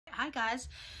Hi guys.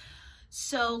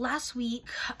 So last week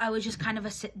I was just kind of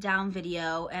a sit down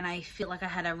video and I feel like I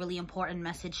had a really important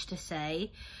message to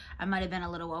say. I might have been a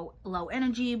little low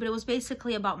energy, but it was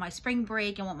basically about my spring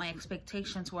break and what my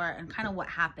expectations were and kind of what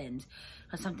happened,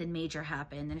 because something major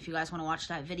happened. And if you guys want to watch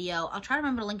that video, I'll try to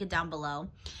remember to link it down below.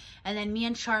 And then me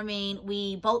and Charmaine,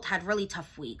 we both had really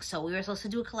tough weeks. So we were supposed to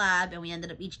do a collab and we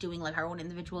ended up each doing like our own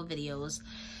individual videos.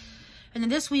 And then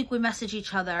this week we messaged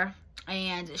each other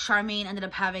and Charmaine ended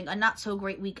up having a not so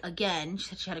great week again. She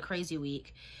said she had a crazy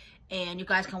week. And you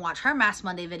guys can watch her Mass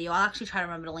Monday video. I'll actually try to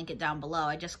remember to link it down below.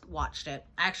 I just watched it.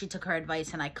 I actually took her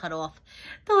advice and I cut off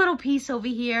the little piece over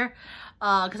here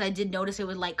because I did notice it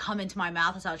would like come into my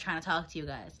mouth as I was trying to talk to you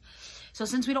guys. So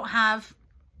since we don't have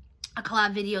a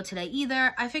collab video today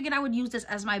either, I figured I would use this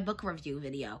as my book review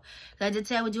video. I did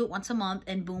say I would do it once a month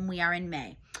and boom, we are in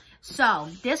May. So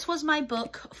this was my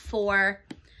book for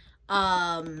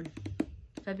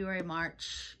February,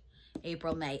 March,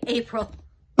 April, May. April.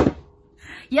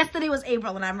 Yesterday was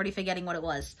April and I'm already forgetting what it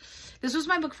was. This was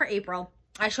my book for April.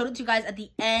 I showed it to you guys at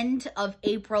the end of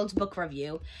April's book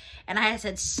review. And I had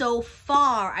said so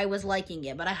far I was liking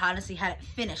it, but I honestly hadn't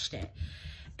finished it.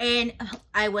 And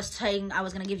I was saying I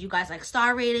was going to give you guys like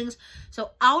star ratings.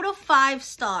 So out of 5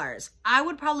 stars, I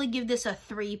would probably give this a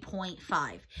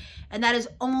 3.5. And that is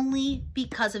only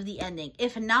because of the ending.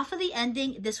 If not for the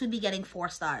ending, this would be getting 4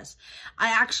 stars. I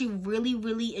actually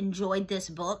really enjoyed this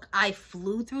book. I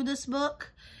flew through this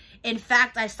book. In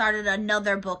fact, I started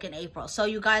another book in April. So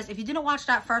you guys, if you didn't watch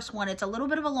that first one, it's a little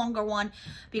bit of a longer one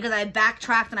because I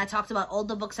backtracked and I talked about all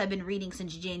the books I've been reading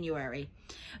since January.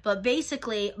 But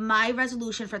basically, my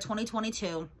resolution for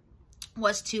 2022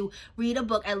 was to read a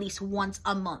book at least once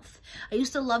a month. I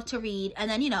used to love to read, and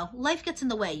then, you know, life gets in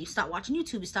the way. You start watching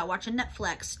YouTube, you start watching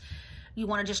Netflix. You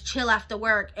want to just chill after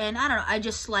work. And I don't know, I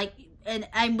just like, and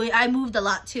I moved a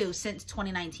lot too since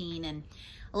 2019, and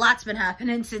a lot's been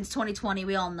happening since 2020.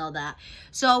 We all know that.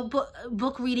 So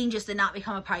book reading just did not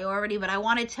become a priority, but I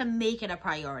wanted to make it a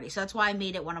priority. So that's why I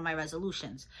made it one of my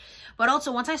resolutions. But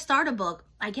also, once I start a book,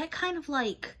 I get kind of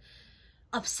like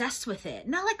obsessed with it.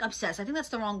 Not like obsessed. I think that's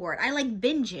the wrong word. I like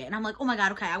binge it. And I'm like, oh my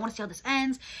God, okay, I want to see how this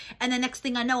ends. And the next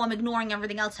thing I know, I'm ignoring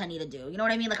everything else I need to do. You know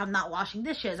what I mean? Like I'm not washing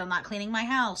dishes. I'm not cleaning my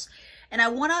house. And I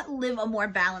want to live a more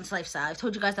balanced lifestyle. I've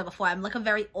told you guys that before. I'm like a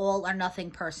very all or nothing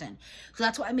person. So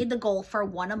that's why I made the goal for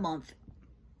 1 a month.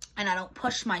 And I don't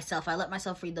push myself. I let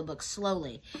myself read the book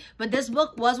slowly. But this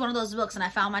book was one of those books, and I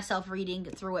found myself reading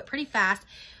through it pretty fast.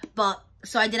 But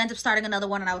so I did end up starting another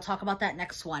one, and I will talk about that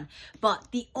next one. But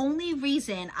the only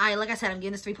reason like I said, I'm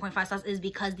giving this 3.5 stars is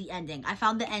because the ending. I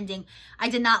found the ending. I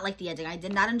did not like the ending. I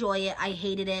did not enjoy it. I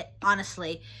hated it,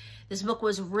 honestly. This book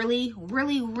was really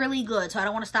good. So I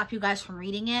don't want to stop you guys from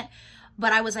reading it.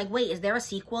 But I was like, wait, is there a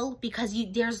sequel? Because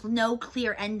there's no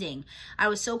clear ending. I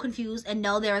was so confused. And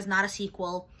no, there is not a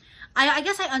sequel. I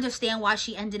guess I understand why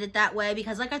she ended it that way.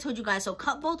 Because like I told you guys, so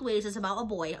Cut Both Ways is about a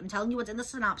boy. I'm telling you what's in the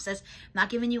synopsis. I'm not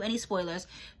giving you any spoilers.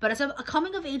 But it's a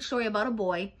coming of age story about a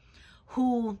boy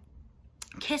who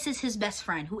kisses his best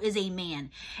friend, who is a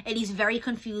man. And he's very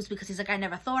confused because he's like, I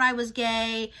never thought I was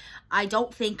gay. I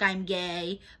don't think I'm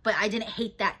gay. But I didn't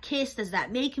hate that kiss. Does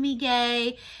that make me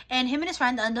gay? And him and his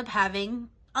friend end up having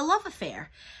a love affair.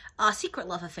 A secret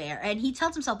love affair. And he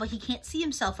tells himself, but he can't see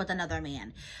himself with another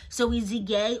man. So he's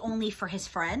gay only for his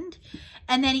friend.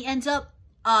 And then he ends up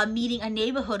meeting a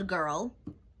neighborhood girl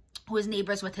who is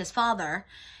neighbors with his father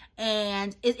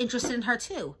and is interested in her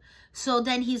too. So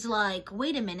then he's like,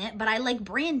 wait a minute, but I like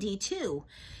Brandy too.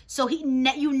 So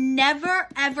you never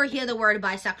ever hear the word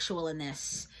bisexual in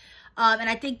this. And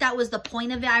I think that was the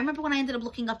point of it. I remember when I ended up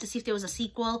looking up to see if there was a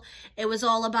sequel, it was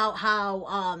all about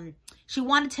how she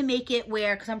wanted to make it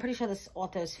where, because I'm pretty sure this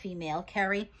author is female,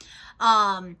 Carrie,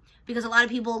 because a lot of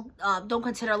people don't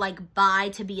consider like bi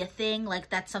to be a thing, like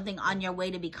that's something on your way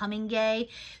to becoming gay.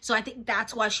 So I think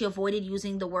that's why she avoided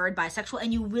using the word bisexual.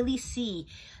 And you really see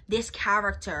this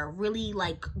character really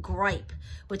like gripe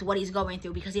with what he's going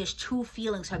through because he has true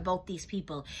feelings for both these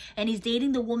people. And he's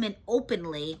dating the woman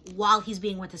openly while he's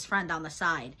being with his friend on the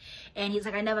side. And he's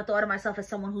like, I never thought of myself as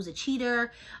someone who's a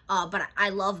cheater, but I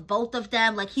love both of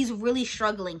them. Like he's really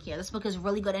struggling here. This book is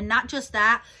really good. And not just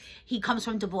that, he comes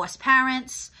from divorced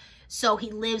parents. So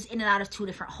he lives in and out of 2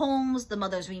 different homes. The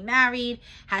mother's remarried,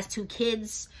 has 2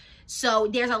 kids. So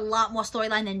there's a lot more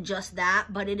storyline than just that,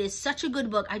 but it is such a good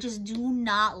book. I just do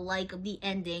not like the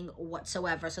ending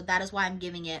whatsoever. So that is why I'm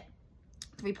giving it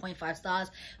 3.5 stars.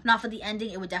 If not for the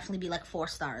ending, it would definitely be like 4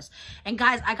 stars. And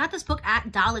guys, I got this book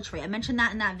at Dollar Tree. I mentioned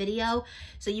that in that video.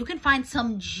 So you can find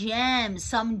some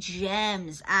gems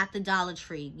at the Dollar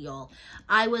Tree, y'all.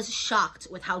 I was shocked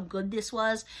with how good this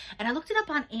was. And I looked it up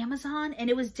on Amazon, and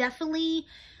it was definitely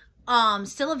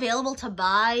still available to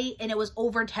buy, and it was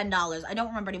over $10. I don't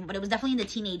remember anymore, but it was definitely in the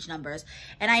teenage numbers.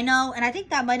 And I know, and I think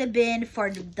that might have been for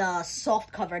the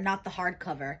soft cover, not the hard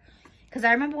cover. Because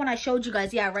I remember when I showed you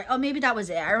guys, yeah, right. Oh, maybe that was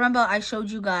it. I remember I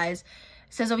showed you guys,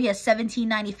 it says over here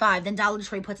 $17.95. Then Dollar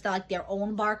Tree puts like their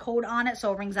own barcode on it,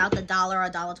 so it rings out the dollar or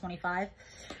 $1.25.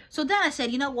 So then I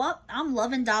said, you know what? I'm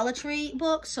loving Dollar Tree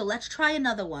books, so let's try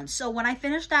another one. So when I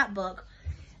finished that book,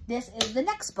 this is the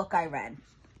next book I read.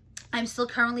 I'm still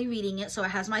currently reading it, so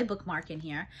it has my bookmark in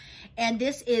here. And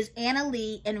this is Anna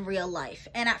Lee in Real Life.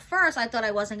 And at first, I thought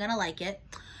I wasn't going to like it,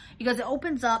 because it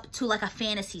opens up to like a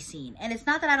fantasy scene. And it's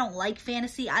not that I don't like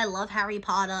fantasy. I love Harry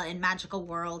Potter and magical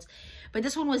worlds. But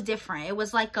this one was different. It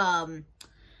was like,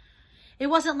 it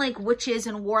wasn't like witches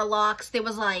and warlocks. There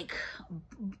was like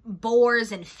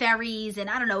boars and fairies. And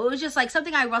I don't know. It was just like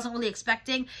something I wasn't really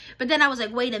expecting. But then I was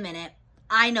like, wait a minute.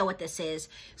 I know what this is.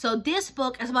 So this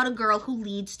book is about a girl who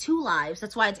leads 2 lives.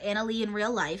 That's why it's Anna Lee in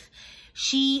Real Life.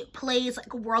 She plays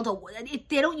like World of...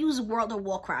 They don't use World of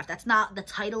Warcraft. That's not the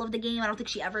title of the game. I don't think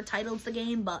she ever titles the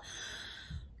game, but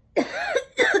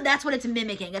that's what it's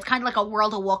mimicking. It's kind of like a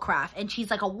World of Warcraft, and she's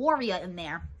like a warrior in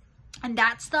there. And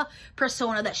that's the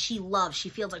persona that she loves. She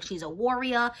feels like she's a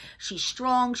warrior. She's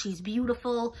strong. She's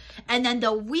beautiful. And then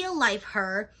the real life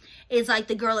her is like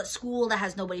the girl at school that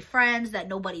has nobody friends, that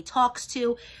nobody talks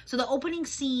to. So the opening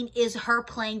scene is her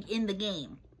playing in the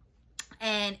game.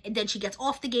 And then she gets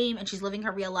off the game and she's living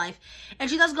her real life. And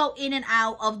she does go in and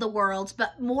out of the worlds,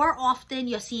 but more often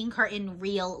you're seeing her in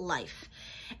real life.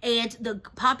 And the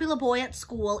popular boy at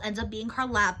school ends up being her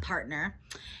lab partner.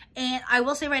 And I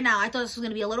will say right now, I thought this was going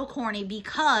to be a little corny,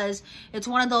 because it's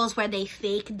one of those where they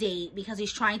fake date because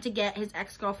he's trying to get his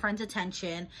ex-girlfriend's attention.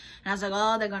 And I was like,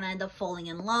 oh, they're going to end up falling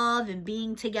in love and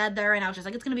being together. And I was just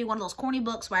like, it's going to be one of those corny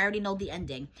books where I already know the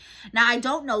ending. Now, I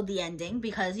don't know the ending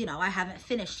because, you know, I haven't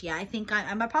finished yet. I think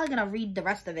I'm probably going to read the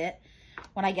rest of it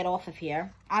when I get off of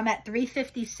here. I'm at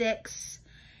 356,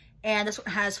 and this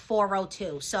one has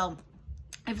 402. So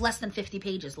I have less than 50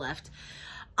 pages left.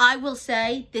 I will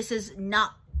say this is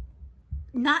not,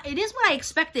 it is what I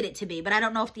expected it to be, but I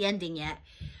don't know if the ending yet.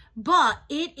 But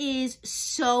it is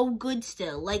so good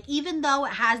still. Like, even though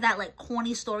it has that like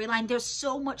corny storyline, there's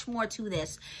so much more to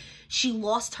this. She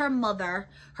lost her mother.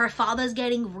 Her father's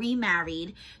getting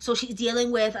remarried. So she's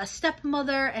dealing with a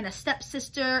stepmother and a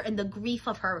stepsister and the grief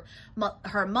of her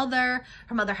mother.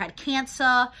 Her mother had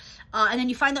cancer. And then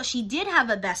you find out she did have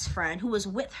a best friend who was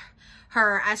with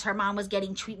her as her mom was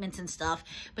getting treatments and stuff.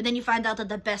 But then you find out that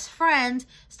the best friend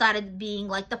started being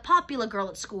like the popular girl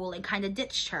at school and kind of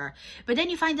ditched her. But then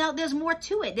you find out there's more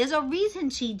to it. There's a reason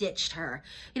she ditched her.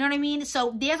 You know what I mean?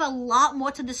 So there's a lot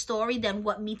more to the story than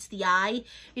what meets the eye.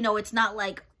 You know, it's not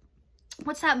like,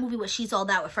 what's that movie where She's All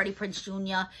That with Freddie Prinze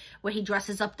Jr., where he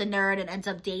dresses up the nerd and ends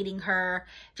up dating her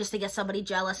just to get somebody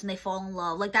jealous and they fall in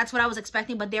love. Like, that's what I was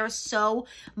expecting, but there is so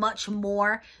much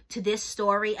more to this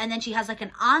story. And then she has like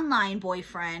an online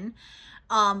boyfriend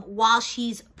while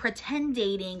she's pretend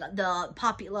dating the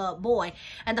popular boy.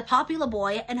 And the popular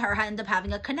boy and her end up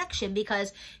having a connection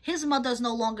because his mother's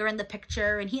no longer in the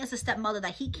picture, and he has a stepmother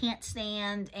that he can't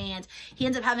stand, and he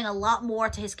ends up having a lot more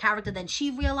to his character than she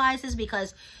realizes,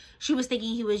 because she was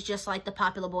thinking he was just like the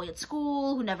popular boy at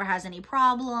school who never has any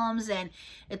problems, and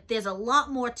there's a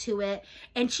lot more to it.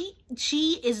 And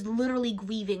she is literally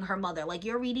grieving her mother. Like,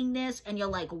 you're reading this and you're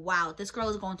like, wow, this girl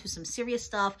is going through some serious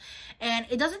stuff. And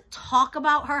it doesn't talk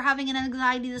about her having an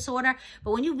anxiety disorder, but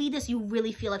when you read this, you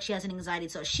really feel like she has an anxiety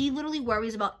disorder. She literally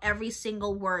worries about every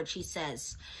single word she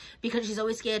says, because she's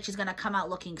always scared she's going to come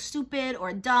out looking stupid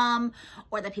or dumb,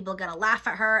 or that people are going to laugh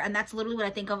at her. And that's literally what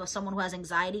I think of as someone who has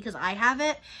anxiety, because I have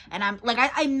it. And I'm like,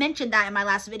 I mentioned that in my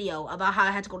last video about how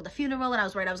I had to go to the funeral and I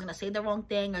was worried I was going to say the wrong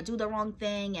thing or do the wrong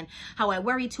thing, and how I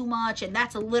worry too much. And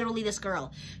that's literally this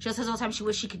girl. She just says all the time she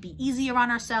wishes she could be easier on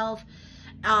herself.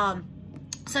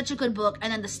 Such a good book.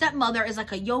 And then the stepmother is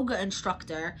like a yoga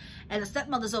instructor, and the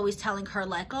stepmother's always telling her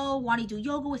like, oh, why don't you do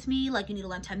yoga with me? Like, you need to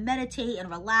learn to meditate and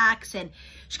relax. And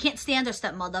she can't stand her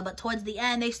stepmother, but towards the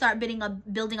end they start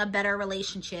building a better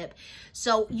relationship.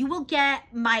 So you will get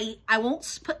I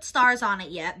won't put stars on it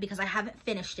yet because I haven't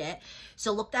finished it,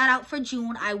 so look that out for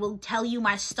June. I will tell you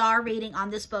my star rating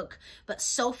on this book, but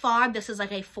so far this is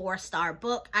like a 4-star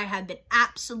book. I have been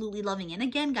absolutely loving it. And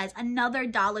again, guys, another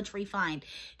Dollar Tree find.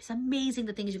 It's amazing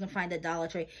the things you can find at Dollar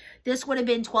Tree. This would have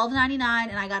been $12.99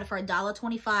 and I got it for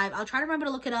 $1.25. I'll try to remember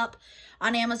to look it up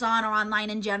on Amazon or online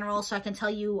in general so I can tell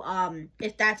you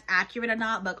if that's accurate or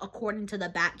not. But according to the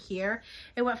back here,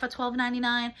 it went for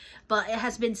 $12.99. But it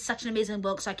has been such an amazing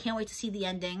book, so I can't wait to see the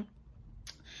ending.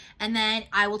 And then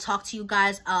I will talk to you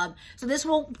guys. So this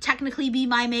won't technically be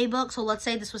my May book. So let's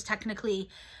say this was technically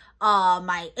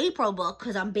my April book,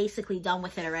 because I'm basically done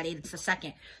with it already. It's the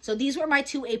second. So these were my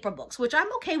 2 April books, which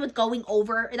I'm okay with going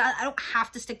over. I don't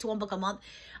have to stick to 1 book a month.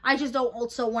 I just don't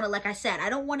also want to, like I said, I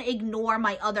don't want to ignore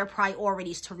my other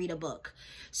priorities to read a book.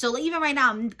 So even right now,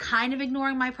 I'm kind of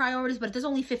ignoring my priorities, but there's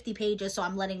only 50 pages, so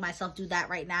I'm letting myself do that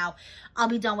right now. I'll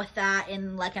be done with that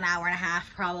in like an hour and a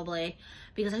half probably,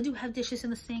 because I do have dishes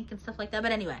in the sink and stuff like that.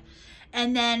 But anyway,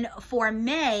 and then for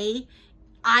May,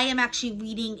 I am actually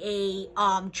reading a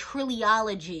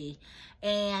trilogy,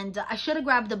 and I should have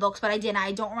grabbed the books, but I didn't.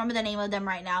 I don't remember the name of them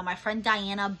right now. My friend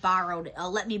Diana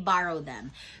let me borrow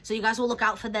them. So you guys will look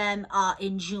out for them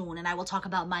in June, and I will talk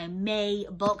about my May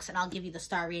books, and I'll give you the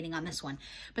star rating on this one.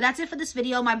 But that's it for this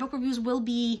video. My book reviews will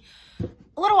be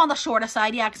a little on the shorter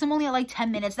side, yeah, because I'm only at like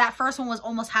 10 minutes. That first one was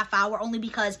almost half hour, only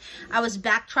because I was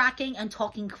backtracking and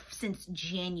talking since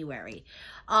January.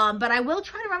 But I will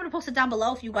try to remember to post it down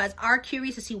below if you guys are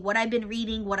curious to see what I've been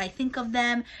reading, what I think of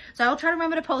them. So I will try to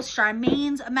remember to post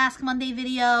Charmaine's Mask Monday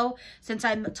video, since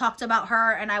I talked about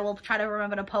her, and I will try to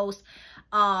remember to post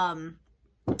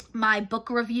my book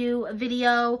review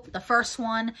video, the first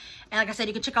one. And like I said,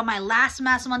 you can check out my last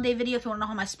Mask Monday video if you want to know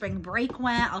how my spring break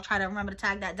went. I'll try to remember to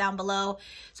tag that down below.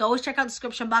 So always check out the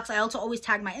description box. I also always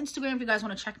tag my Instagram if you guys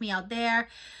want to check me out there.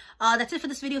 That's it for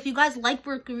this video. If you guys like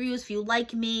book reviews, if you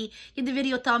like me, give the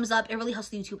video a thumbs up. It really helps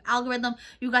the YouTube algorithm.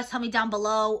 You guys tell me down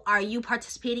below, are you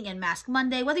participating in Mask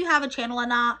Monday? Whether you have a channel or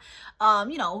not,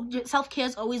 you know, self-care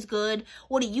is always good.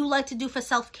 What do you like to do for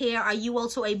self-care? Are you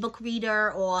also a book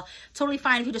reader? Or totally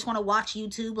fine if you just want to watch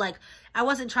YouTube. Like, I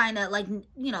wasn't trying to, like,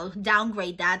 you know,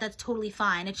 downgrade that. That's totally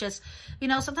fine. It's just, you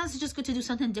know, sometimes it's just good to do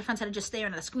something different instead of just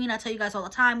staring at a screen. I tell you guys all the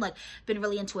time, like, been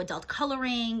really into adult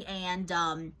coloring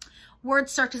and word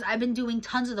searches. I've been doing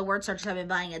tons of the word searches I've been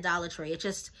buying at Dollar Tree. It's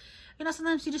just, you know,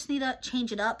 sometimes you just need to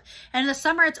change it up. And in the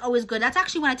summer, it's always good. That's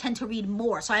actually when I tend to read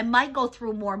more. So I might go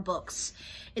through more books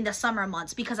in the summer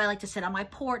months, because I like to sit on my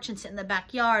porch and sit in the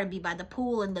backyard and be by the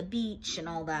pool and the beach and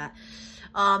all that.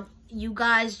 You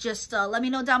guys just let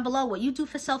me know down below what you do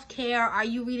for self-care. Are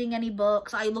you reading any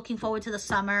books? Are you looking forward to the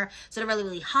summer? Is it really,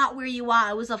 really hot where you are? I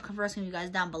always love conversing with you guys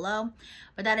down below.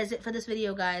 But that is it for this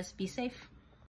video, guys. Be safe.